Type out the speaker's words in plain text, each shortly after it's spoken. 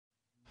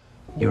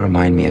You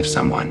remind me of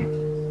someone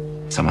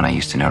I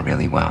used to know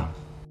really well.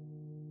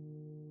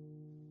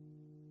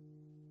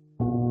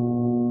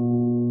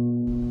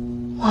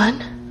 One?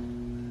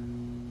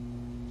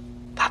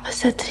 Papa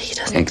said that he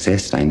doesn't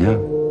Exist, I know.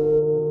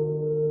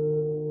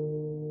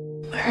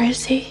 Where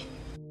is he?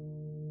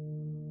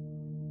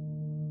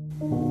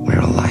 We're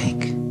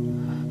alike.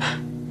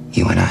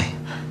 You and I.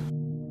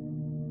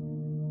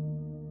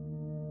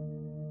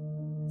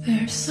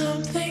 There's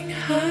something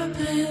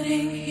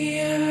happening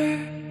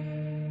here.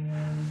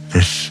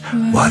 This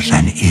was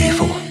an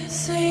evil.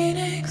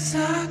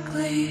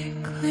 Exactly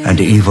An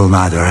evil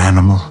neither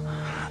animal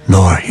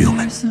nor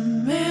human. a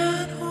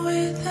man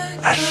with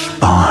A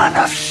spawn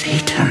of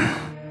Satan.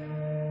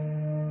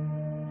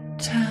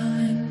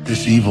 talent.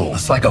 This evil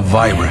is like a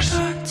virus.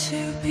 Got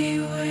to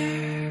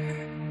beware.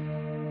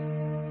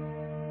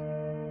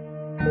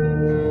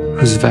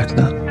 Who's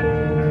Vecna?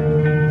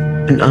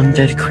 An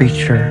undead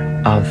creature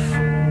of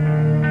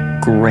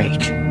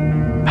great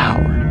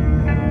power.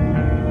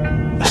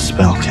 A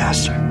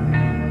spellcaster.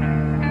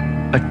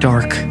 A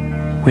dark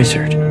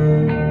wizard.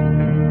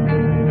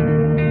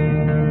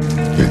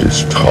 It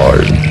is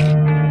time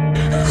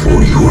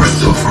for your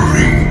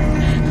suffering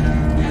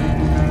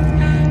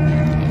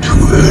to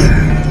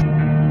end.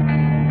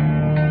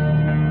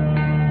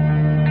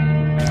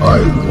 I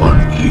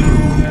want you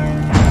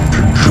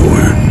to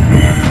join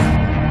me.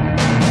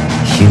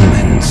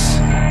 Humans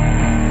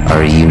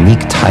are a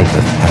unique type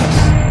of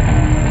pest,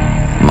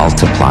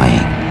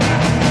 multiplying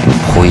and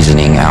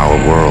poisoning our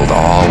world,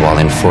 all while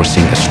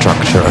enforcing a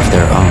structure of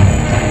their own.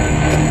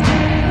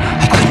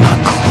 I could not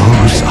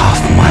close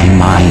off my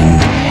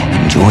mind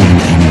and join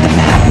in the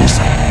madness.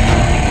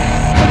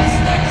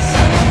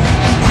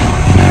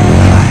 And I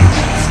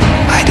realized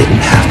I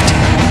didn't have to.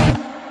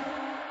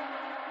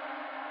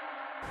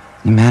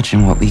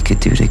 Imagine what we could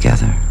do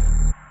together.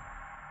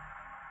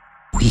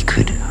 We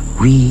could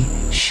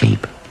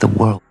reshape the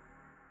world.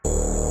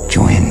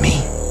 Join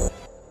me.